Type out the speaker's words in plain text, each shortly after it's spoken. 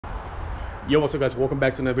Yo, what's up guys, welcome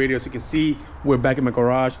back to another video. As you can see, we're back in my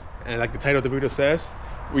garage, and like the title of the video says,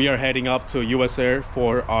 we are heading up to US Air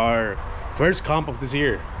for our first comp of this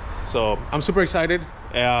year. So I'm super excited.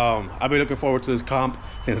 I've been looking forward to this comp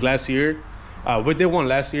since last year. We did one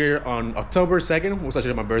last year on October 2nd, which was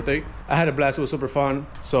actually my birthday. I had a blast, it was super fun.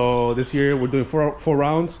 So this year we're doing four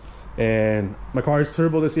rounds, and my car is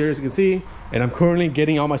turbo this year, as you can see, and I'm currently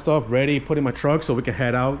getting all my stuff ready, putting my truck so we can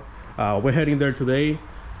head out. We're heading there today.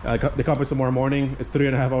 The comp is tomorrow morning. It's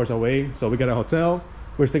 3.5 hours away, so we got a hotel.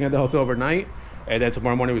 We're staying at the hotel overnight, and then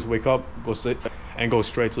tomorrow morning we just wake up, go sit, and go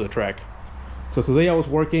straight to the track. So today I was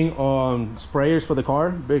working on sprayers for the car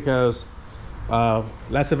because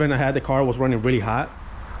last event I had, the car was running really hot.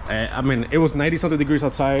 I mean, it was 90 something degrees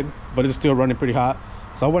outside, but it's still running pretty hot.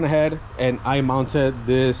 So I went ahead and I mounted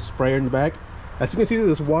this sprayer in the back. As you can see,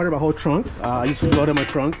 there's water in my whole trunk. I just flooded my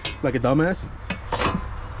trunk like a dumbass.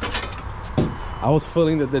 I was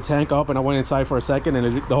filling the tank up, and I went inside for a second,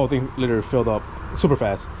 and the whole thing literally filled up super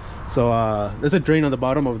fast. So there's a drain on the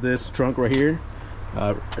bottom of this trunk right here,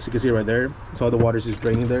 as you can see right there. So all the water is just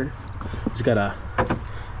draining there. Just gotta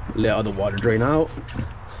let all the water drain out.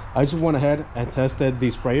 I just went ahead and tested the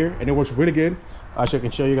sprayer, and it works really good. Actually, I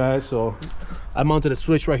can show you guys. So I mounted a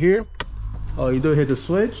switch right here. All you do is hit the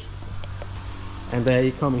switch, and then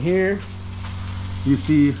you come in here. You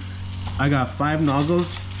see I got 5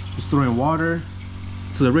 nozzles just throwing water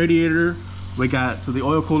to the radiator. We got to the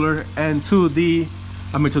oil cooler, and to the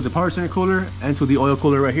power steering cooler, and to the oil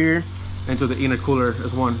cooler right here, and to the inner cooler.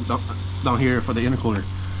 There's one down here for the inner cooler.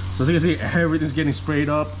 So as you can see, everything's getting sprayed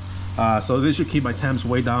up. So this should keep my temps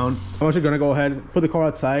way down. I'm actually gonna go ahead, put the car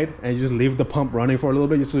outside, and just leave the pump running for a little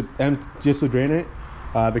bit, just to drain it,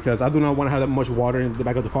 because I do not want to have that much water in the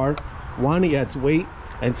back of the car. One, it adds weight,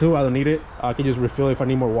 and two, I don't need it. I can just refill it if I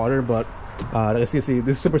need more water. But as you can see,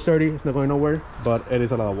 this is super sturdy. It's not going nowhere, but it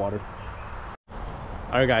is a lot of water.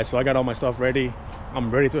 All right guys, so I got all my stuff ready.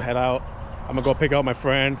 I'm ready to head out. I'm gonna go pick up my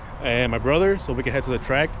friend and my brother so we can head to the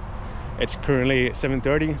track. It's currently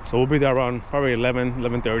 7:30, so we'll be there around probably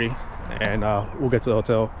 11:30, and we'll get to the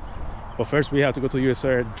hotel. But first we have to go to US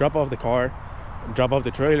Air, drop off the car, drop off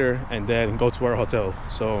the trailer, and then go to our hotel.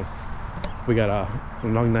 So we got a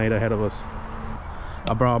long night ahead of us.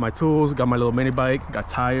 I brought all my tools, got my little mini bike, got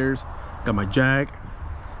tires, got my jack,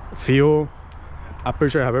 fuel. I'm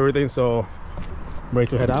pretty sure I have everything, so I'm ready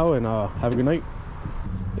to head out and have a good night.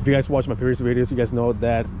 If you guys watched my previous videos, you guys know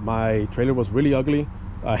that my trailer was really ugly.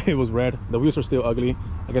 It was red. The wheels are still ugly.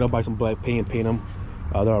 I gotta buy some black paint and paint them.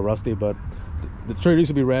 They're all rusty, but the trailer used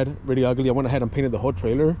to be red, really ugly. I went ahead and painted the whole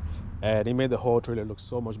trailer, and it made the whole trailer look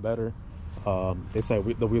so much better. This side,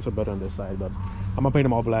 the wheels are better on this side, but I'm gonna paint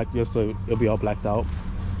them all black just so it'll be all blacked out.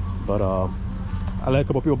 But I let a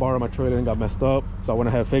couple people borrow my trailer and got messed up, so I went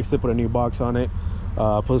ahead and fixed it, put a new box on it,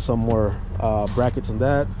 put some more brackets on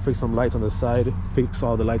that, fix some lights on the side, fix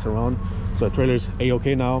all the lights around. So the trailer's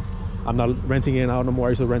a-okay now. I'm not renting it out no more. I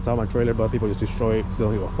used to rent out my trailer, but people just destroy it. They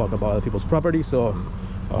don't give a fuck about other people's property. So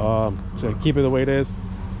so keep it the way it is,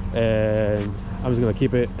 and I'm just gonna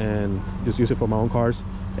keep it and just use it for my own cars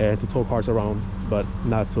and to tow cars around, but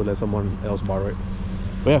not to let someone else borrow it.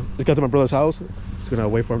 But yeah, just got to my brother's house. Just gonna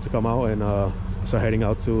wait for him to come out and start heading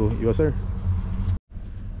out to US Air.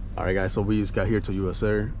 All right guys, so we just got here to US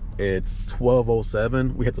Air. It's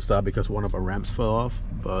 12:07. We had to stop because one of our ramps fell off,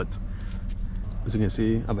 but as you can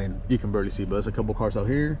see, I mean, you can barely see, but there's a couple cars out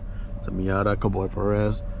here. It's a Miata, a couple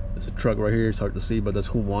FRS. There's a truck right here. It's hard to see, but that's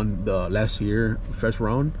who won the last year first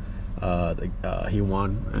round. He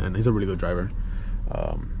won, and he's a really good driver.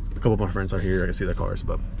 A couple of my friends are here. I can see the cars,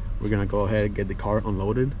 but we're gonna go ahead and get the car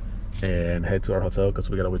unloaded and head to our hotel because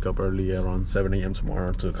we gotta wake up early around 7 a.m.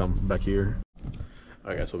 tomorrow to come back here. All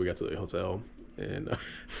right guys, so we got to the hotel, and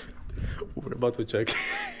we're about to check.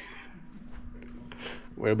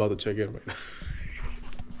 We're about to check in right now.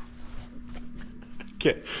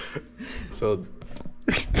 Okay, so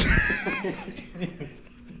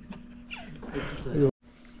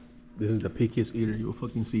this is the pickiest eater you will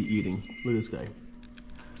fucking see eating. Look at this guy.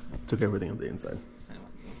 Took everything on the inside.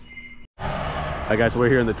 Alright guys, so we're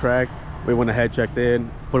here on the track. We went ahead, checked in,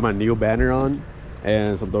 put my new banner on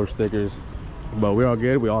and some door stickers. But we're all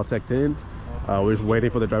good. We all checked in. We're just waiting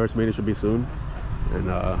for the driver's meeting. Should be soon. And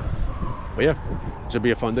but yeah, should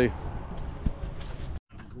be a fun day.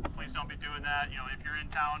 Please don't be doing that. You know, if you're in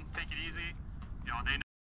town, take it easy. You know, they know.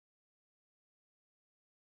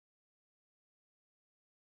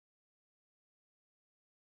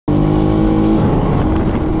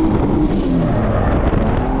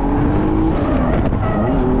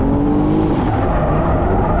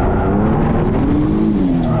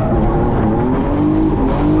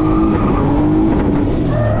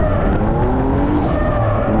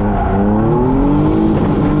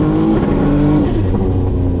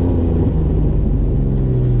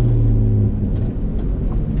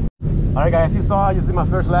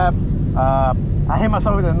 first lap. I hit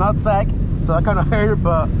myself in the nutsack, so that kind of hurt,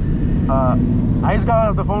 but I just got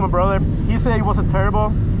off the phone with my brother. He said it wasn't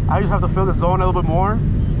terrible. I just have to feel the zone a little bit more.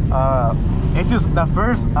 It's just that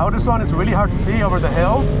first outer zone is really hard to see over the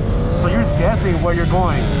hill, so you're just guessing where you're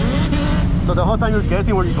going. So the whole time you're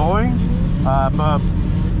guessing where you're going. But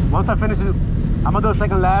once I finish it, I'm gonna do a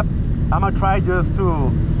second lap. I'm gonna try just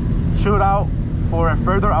to shoot out for a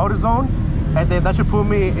further outer zone, and then that should put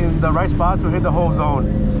me in the right spot to hit the whole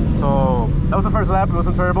zone. So that was the first lap. It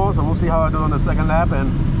wasn't terrible, so we'll see how I do on the second lap,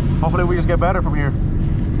 and hopefully we just get better from here.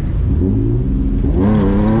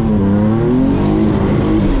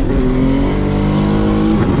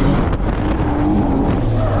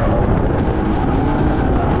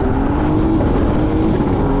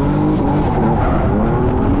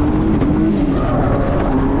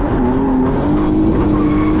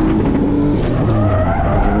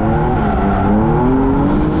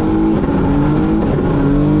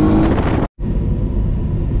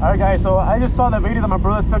 So I just saw the video that my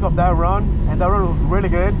brother took of that run, and that run was really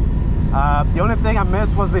good. The only thing I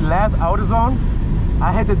missed was the last outer zone.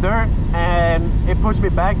 I hit the dirt and it pushed me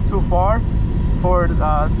back too far for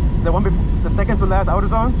the one before, the second to last outer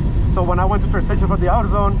zone. So when I went to transition for the outer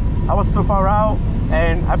zone, I was too far out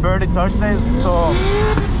and I barely touched it. So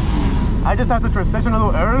I just have to transition a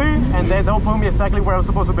little early, and then they'll put me exactly where I was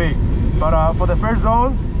supposed to be. But for the first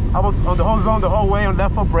zone, I was on the whole zone the whole way on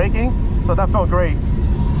left foot braking, so that felt great.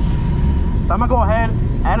 So I'm gonna go ahead,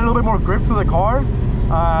 add a little bit more grip to the car,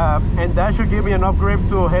 and that should give me enough grip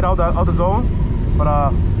to hit all the other zones.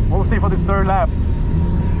 But we'll see for this third lap.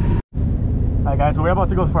 All right, guys, so we're about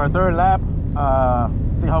to go for our third lap.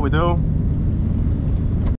 See how we do.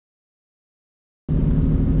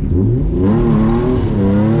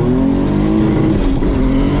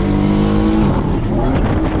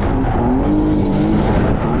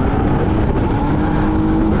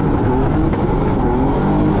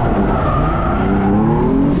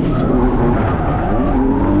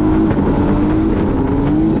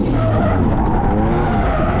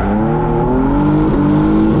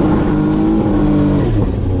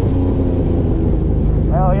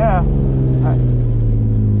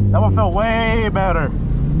 Felt way better.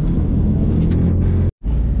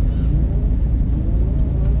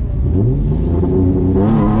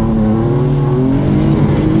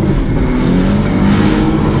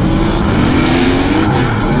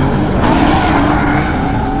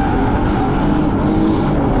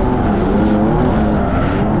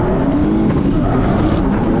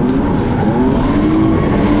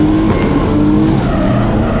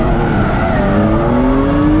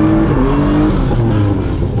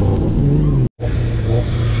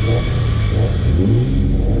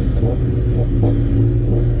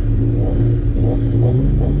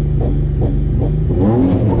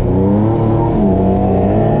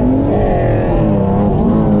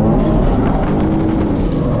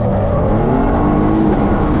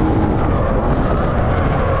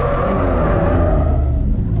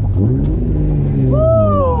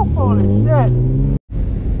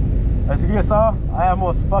 As you guys saw, I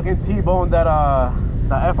almost fucking T-boned that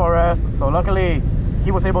the FRS. So luckily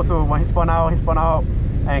he was able to, when he spun out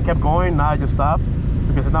and kept going. Now I just stopped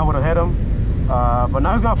because it's not would have hit him. But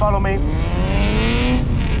now he's gonna follow me.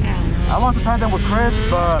 I want to tandem with Chris,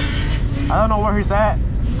 but I don't know where he's at.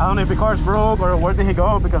 I don't know if the car's broke or where did he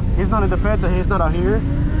go, because he's not in the pits and he's not out here.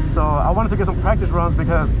 So I wanted to get some practice runs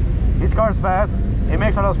because his car's fast. It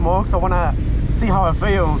makes a lot of smoke, so I want to see how it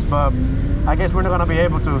feels. But I guess we're not gonna be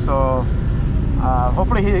able to. So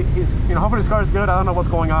hopefully hopefully his car is good. I don't know what's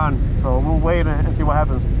going on, so we'll wait and see what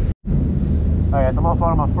happens. All right, so I'm gonna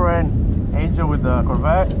follow my friend Angel with the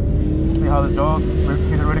Corvette. See how this goes.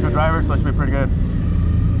 He's a really good driver, so it should be pretty good.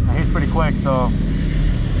 And he's pretty quick, so.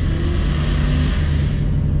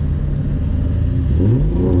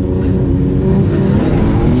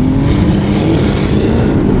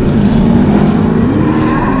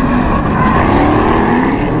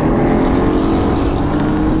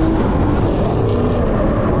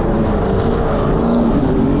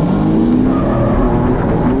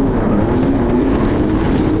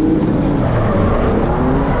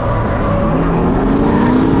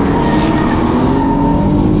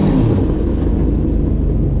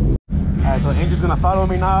 Follow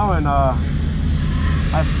me now, and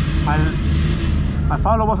my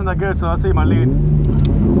follow wasn't that good, so I'll see my lead.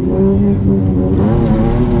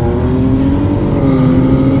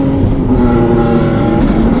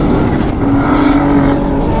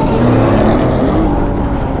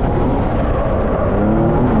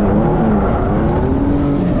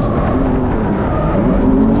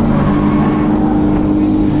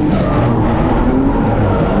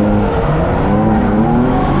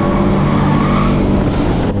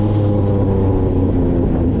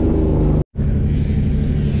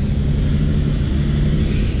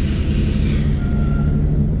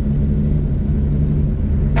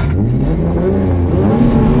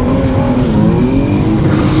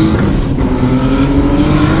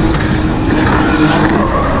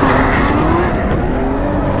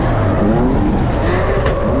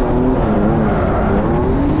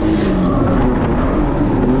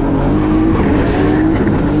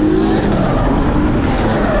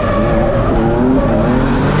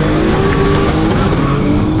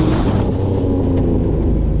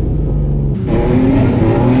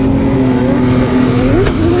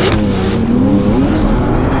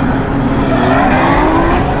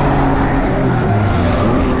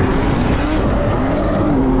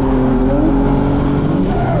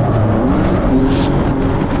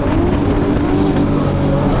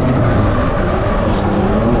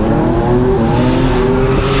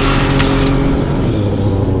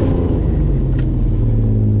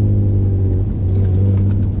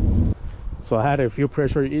 So I had a fuel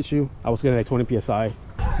pressure issue. I was getting like 20 psi.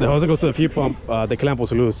 The hose that goes to the fuel pump, the clamp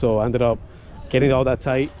was loose, so I ended up getting all that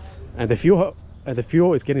tight. And the fuel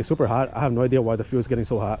is getting super hot. I have no idea why the fuel is getting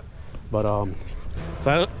so hot, but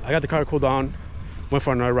so I got the car cooled down, went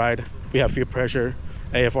for another ride. We have fuel pressure,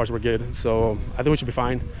 AFRs were good, so I think we should be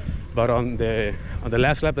fine. But on the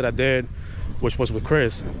last lap that I did, which was with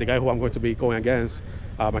Chris, the guy who I'm going to be going against,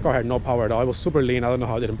 my car had no power at all. It was super lean. I don't know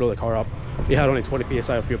how I didn't blow the car up. It had only 20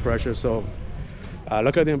 psi of fuel pressure, so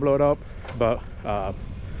luckily I didn't blow it up. But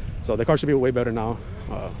so the car should be way better now.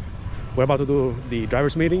 We're about to do the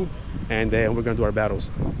driver's meeting, and then we're gonna do our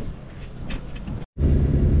battles.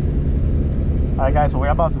 All right, guys, so we're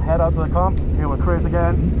about to head out to the comp here with Chris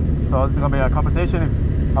again. So this is gonna be a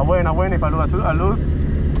competition. If I win, I win. If I lose, I lose.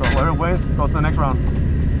 So whoever wins goes to the next round.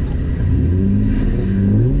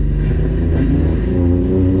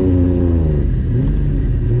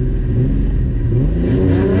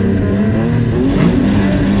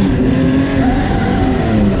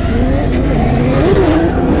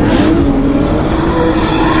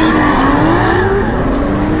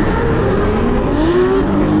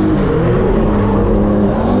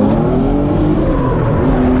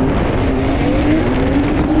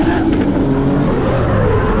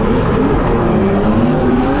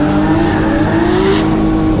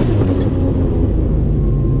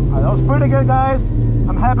 Guys,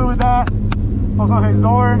 I'm happy with that. Close on his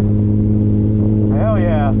door. Hell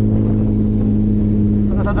yeah. As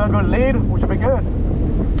soon as I do a good lead, we should be good.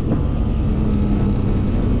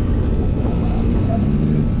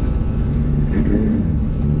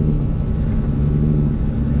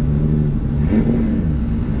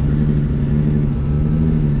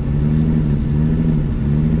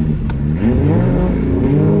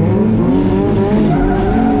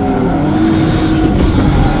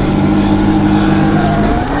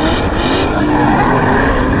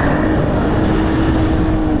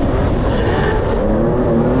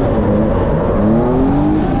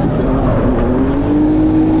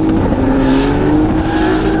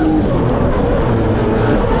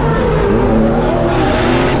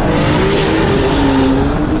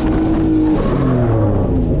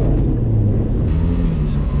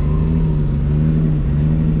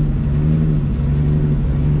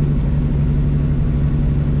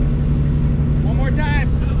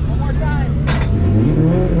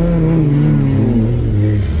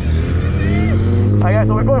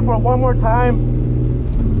 So we're going for one more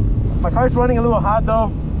time. My car's running a little hot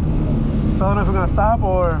though, so I don't know if we're gonna stop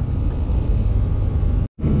or...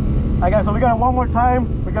 Alright guys, so we got it one more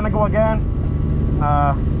time. We're gonna go again.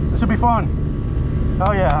 This should be fun.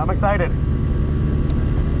 Oh yeah, I'm excited.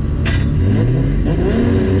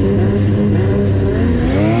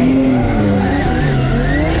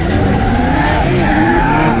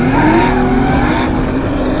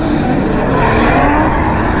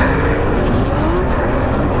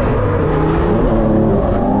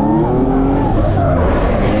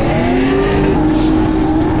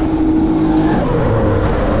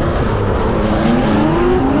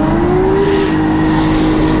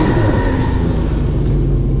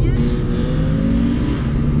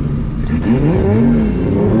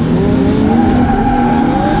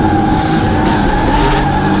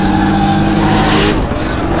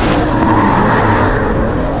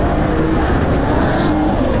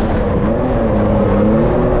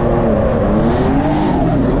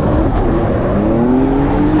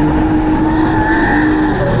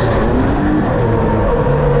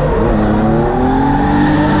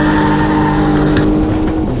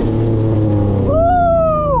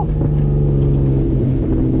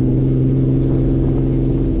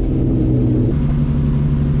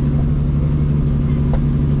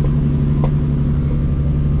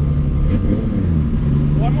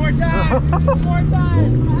 One more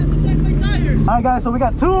time. I have to check my tires. Alright guys, so we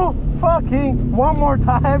got one more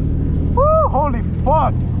times. Woo, holy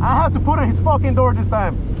fuck. I have to put in his fucking door this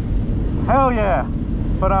time. Hell yeah.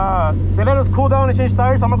 But they let us cool down and change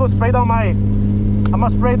tires. So I'm gonna go spray down my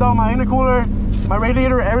intercooler, my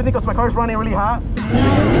radiator, everything, because my car's running really hot.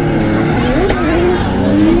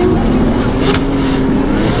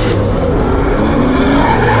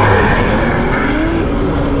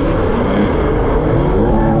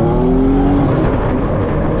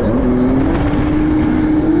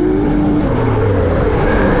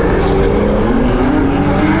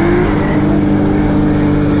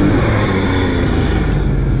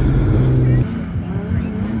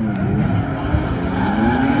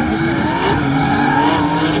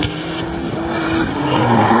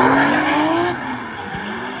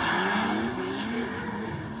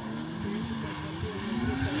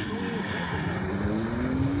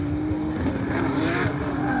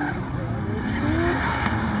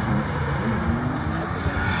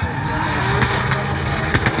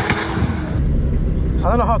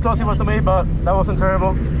 don't know how close he was to me, but that wasn't terrible.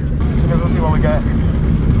 I guess we'll see what we get.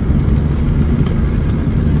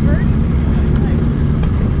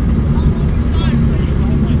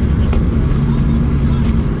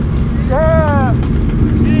 Yeah!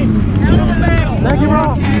 Thank you,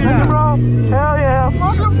 bro. Thank you, bro. Hell yeah.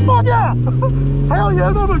 Fuck yeah. Hell yeah,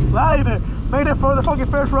 I'm excited. Made it for the fucking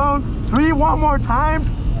first round. 3 more times.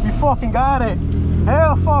 We fucking got it.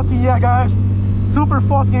 Hell fucking yeah, guys. Super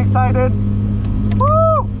fucking excited.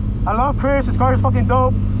 Woo! I love Chris. His car is fucking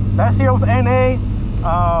dope. Last year was NA.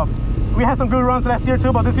 We had some good runs last year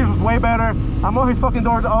too, but this year was way better. I'm on his fucking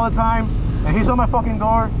door all the time, and he's on my fucking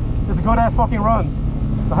door. Just good ass fucking runs.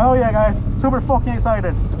 So hell yeah, guys. Super fucking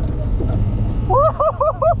excited.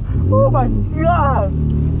 Oh my god.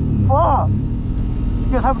 Fuck.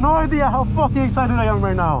 You guys have no idea how fucking excited I am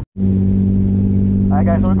right now. Alright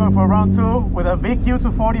guys, so we're going for round 2 with a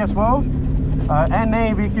VQ240 as well.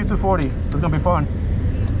 NA VQ240. It's gonna be fun.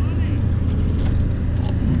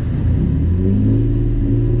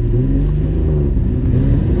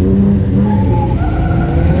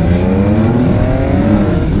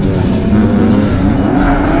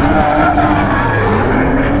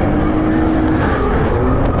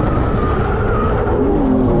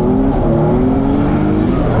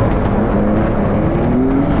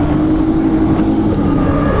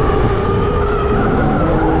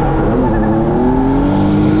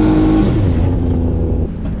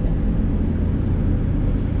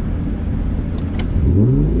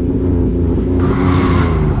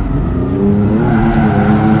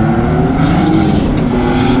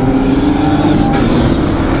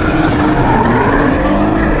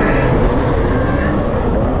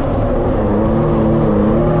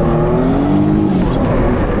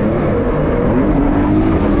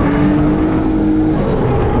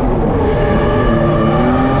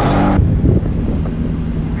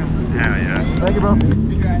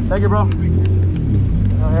 Thank you, bro. Oh,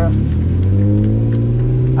 yeah.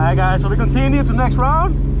 Alright, guys, so we continue to next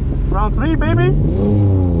round. Round 3, baby.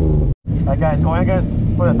 Alright, guys, going against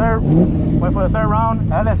for the third round.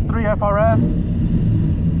 LS3 FRS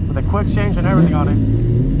with a quick change and everything on it.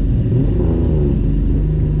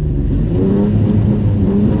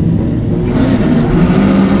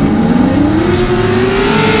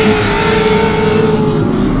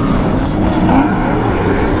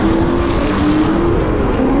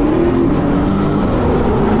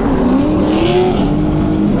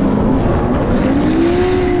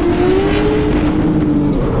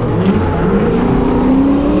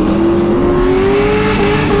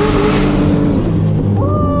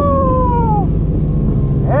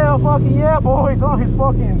 Yeah, boys, on his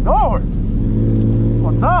fucking door.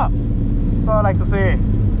 What's up? That's what I like to see.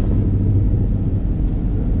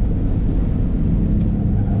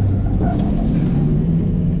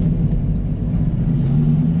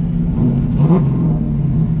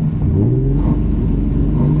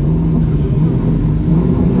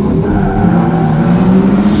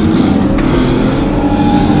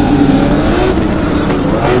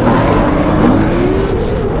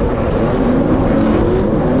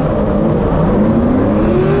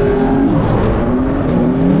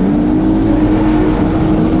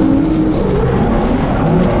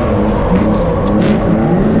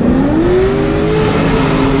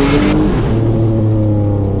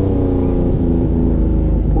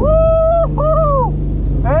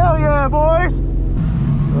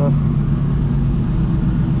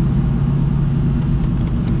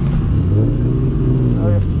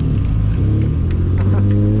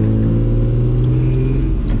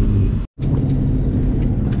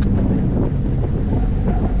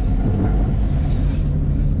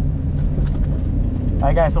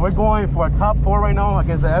 Alright guys, so we're going for a top 4 right now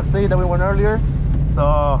against the FC that we won earlier.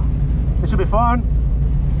 So it should be fun.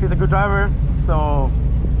 He's a good driver, so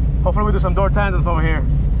hopefully we do some door tandems over here.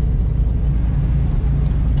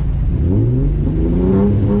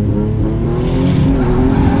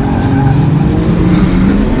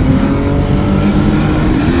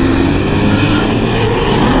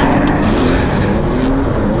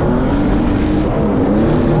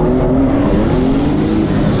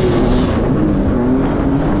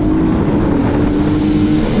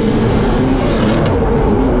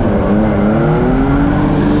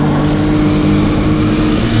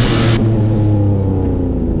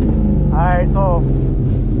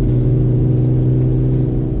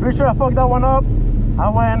 Pretty sure I fucked that one up.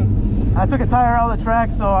 I took a tire out of the track,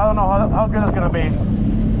 so I don't know how good it's gonna be.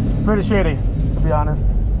 Pretty shitty, to be honest.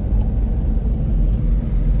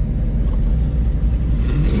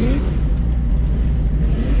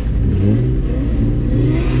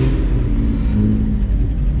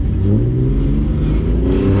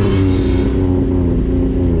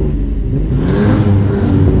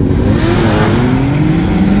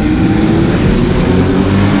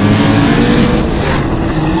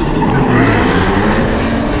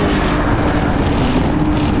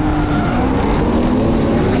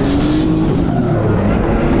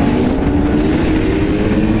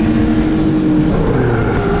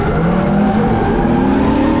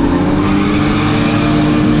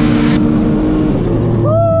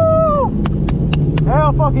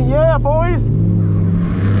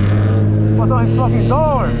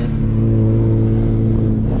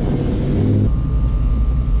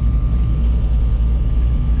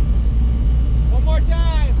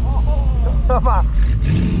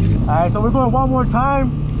 Alright, so we're going one more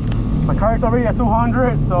time. My car's already at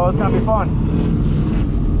 200, so it's gonna be fun.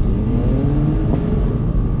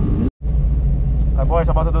 Alright boys,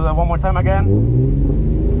 about to do that one more time again.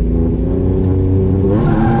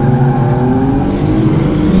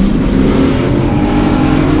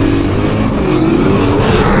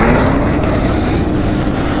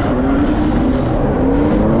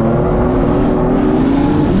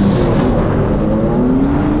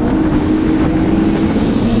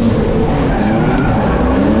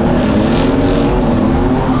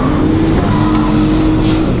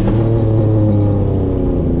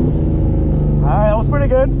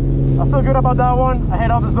 I feel good about that one. I hit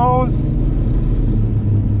all the zones.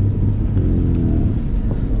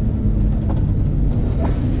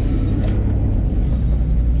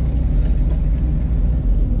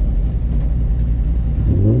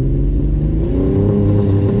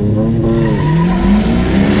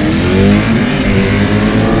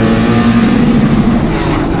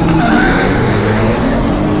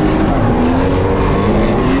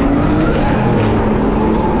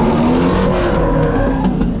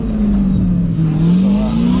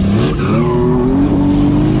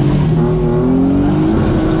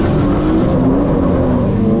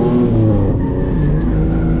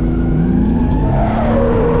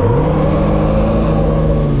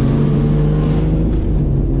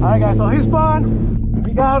 So he spun,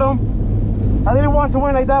 we got him. I didn't want to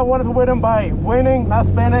win like that. I wanted to win him by winning, not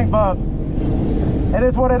spinning, but it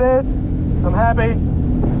is what it is. I'm happy.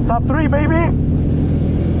 Top 3, baby.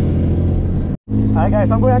 Alright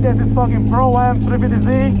guys, I'm going against this fucking Pro-Am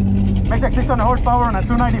 350Z. Makes like 600 horsepower on a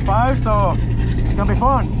 295, so it's gonna be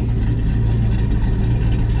fun.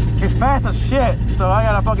 He's fast as shit, so I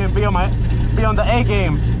gotta fucking be on the A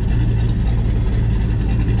game.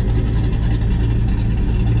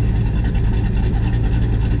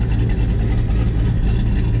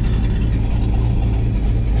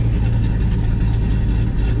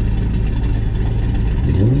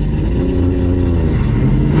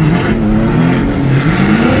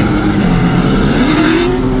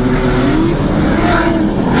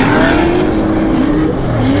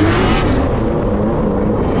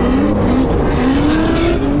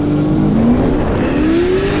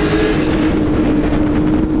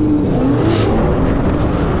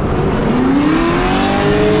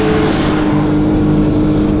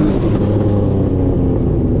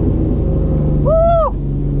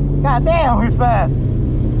 God damn, he's fast.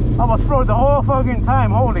 I almost floored the whole fucking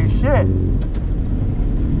time. Holy shit.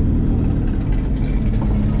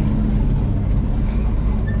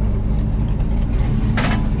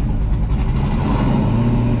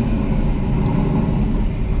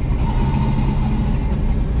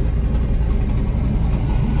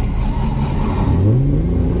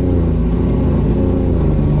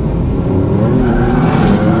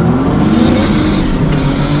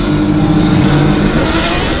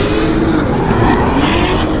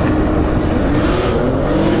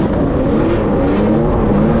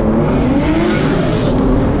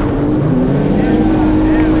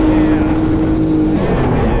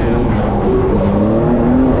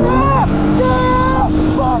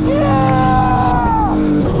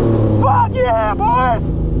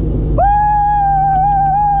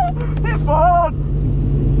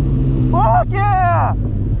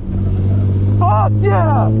 Fuck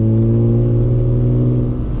yeah!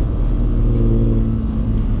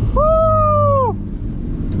 Woo!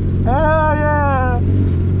 Hell yeah!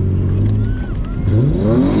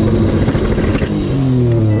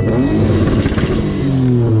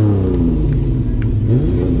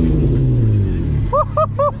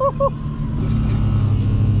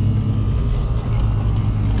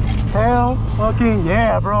 Hell fucking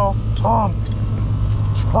yeah, bro. Pumped.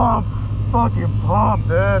 Pump. Fucking pumped,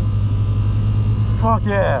 dude. Fuck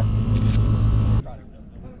yeah.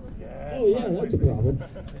 Oh yeah, that's a problem.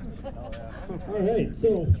 Alright,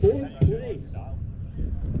 so 4th place.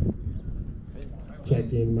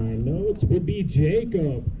 Checking my notes would be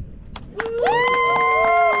Jacob. With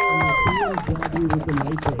the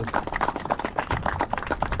nitrous.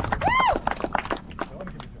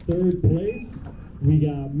 3rd place, we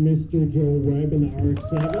got Mr. Joe Webb in the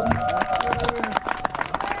RX-7.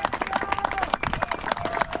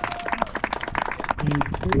 And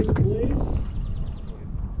 1st place,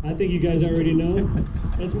 I think you guys already know,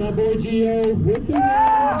 it's my boy Gio with the win!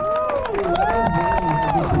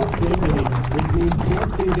 Which means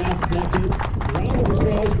Justin got 2nd. Round of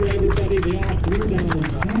applause for everybody. They all threw down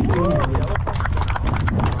super hard.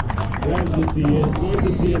 Love to see it. Love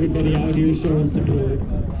to see everybody out here showing support.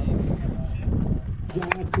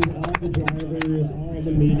 Shout out to all the drivers, all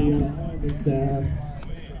the media, all the staff.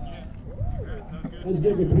 Let's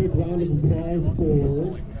give a quick round of applause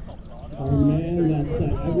for our man that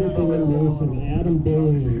set everything in motion, Adam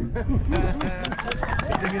Billings.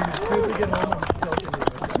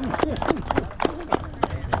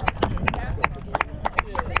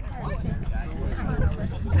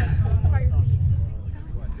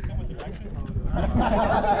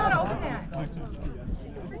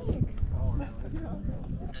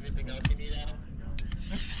 Anything else you need, Adam?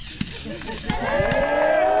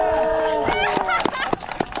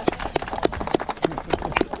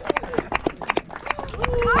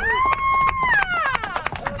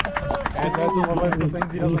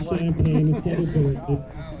 Little champagne instead of dirt.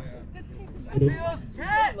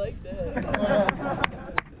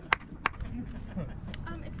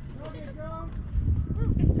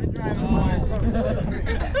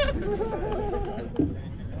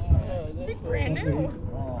 Brand new.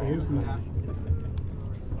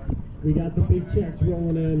 We got the big checks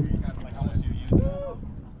rolling in.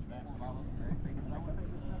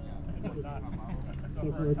 So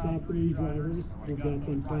for our top 3 drivers, we've got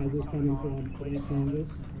some prizes coming from Blank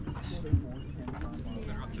Canvas.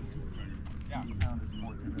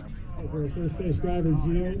 So for our first place driver,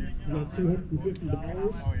 Gio, we got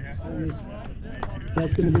 $250. So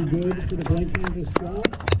that's going to be good for the Blank Canvas shop.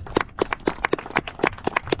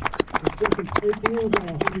 The second place winner, we got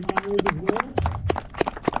 $100 as well.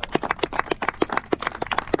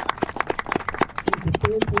 And for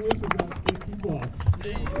third place, we got $50.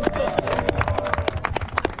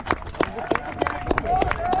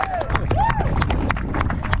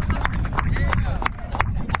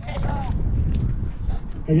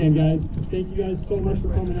 Again, guys, thank you guys so much for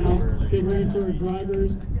coming out. Big hand for our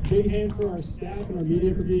drivers, big hand for our staff and our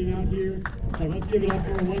media for being out here. Let's give it up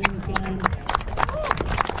for one more time.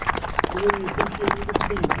 Really appreciate it. This has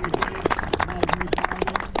been a great day.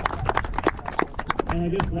 And I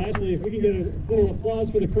guess lastly, if we can get a little applause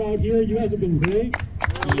for the crowd here. You guys have been great.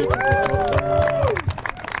 Thank you for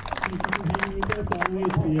hanging with us all the way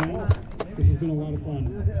to the end. This has been a lot of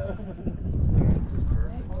fun.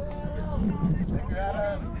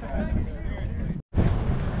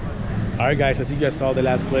 All right, guys, as you guys saw the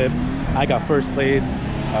last clip, I got first place.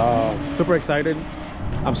 Super excited.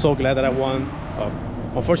 I'm so glad that I won.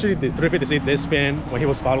 Unfortunately, the 350Z did spin when he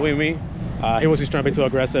was following me. He was just trying to be too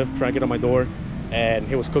aggressive, trying to get on my door, and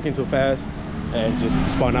he was cooking too fast and just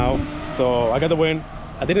spun out. So I got the win.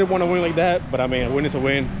 I didn't want to win like that, but I mean, a win is a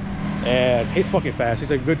win. And he's fucking fast.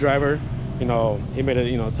 He's a good driver. You know, he made it,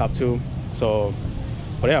 you know, top 2. So,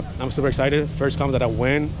 but yeah, I'm super excited. First comp that I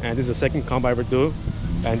win, and this is the second comp I ever do.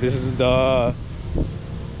 And this is the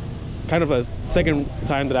kind of a second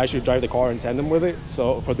time that I actually drive the car in tandem with it.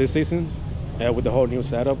 So for this season, with the whole new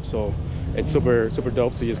setup, so it's super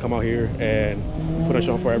dope to just come out here and put a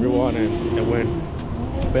show for everyone and win.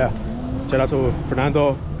 But yeah, shout out to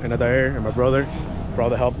Fernando and Adair and my brother for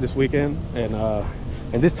all the help this weekend.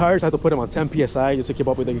 And these tires I had to put them on 10 psi just to keep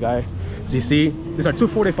up with the guy. As you see, these are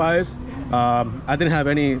 245s. I didn't have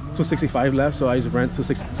any 265 left, so I just ran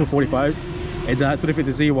 245s. And that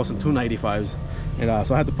 350Z was on 295s. And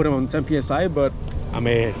so I had to put them on 10 psi, but I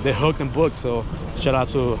mean, they hooked and booked. So shout out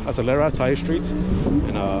to Acelera, Tire Streets.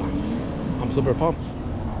 And I'm super pumped.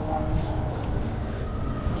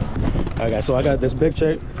 All right, guys, so I got this big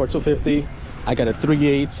check for 250. I got a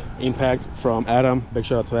 3/8 impact from Adam. Big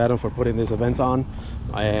shout out to Adam for putting this event on.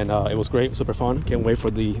 And it was great, super fun. Can't wait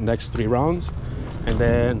for the next 3 rounds. And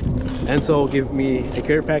then Enzo gave me a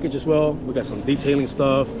care package as well. We got some detailing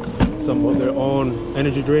stuff, some of their own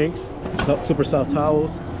energy drinks, super soft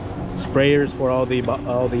towels, sprayers for all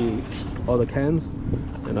the cans,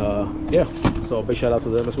 and yeah. So big shout out to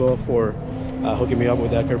them as well for hooking me up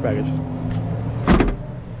with that care package.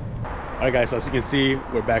 All right, guys. So as you can see,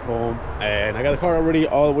 we're back home, and I got the car already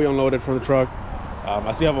all the way unloaded from the truck.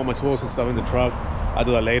 I still have all my tools and stuff in the truck. I'll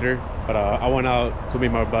do that later, but I went out to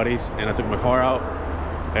meet my buddies and I took my car out,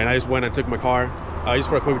 and I just went and took my car just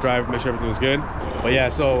for a quick drive, make sure everything was good. But yeah,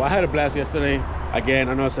 so I had a blast yesterday. Again,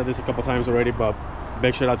 I know I said this a couple times already, but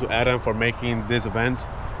big shout out to Adam for making this event.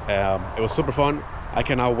 It was super fun. I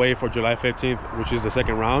cannot wait for July 15th, which is the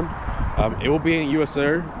second round. It will be in US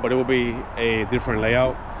Air, but it will be a different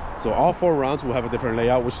layout. So all 4 rounds will have a different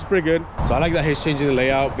layout, which is pretty good. So I like that he's changing the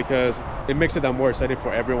layout because it makes it more exciting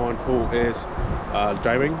for everyone who is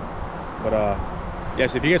driving. But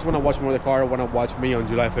yes, if you guys want to watch more of the car, want to watch me on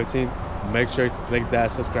July 15th, make sure to click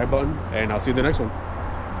that subscribe button, and I'll see you in the next one.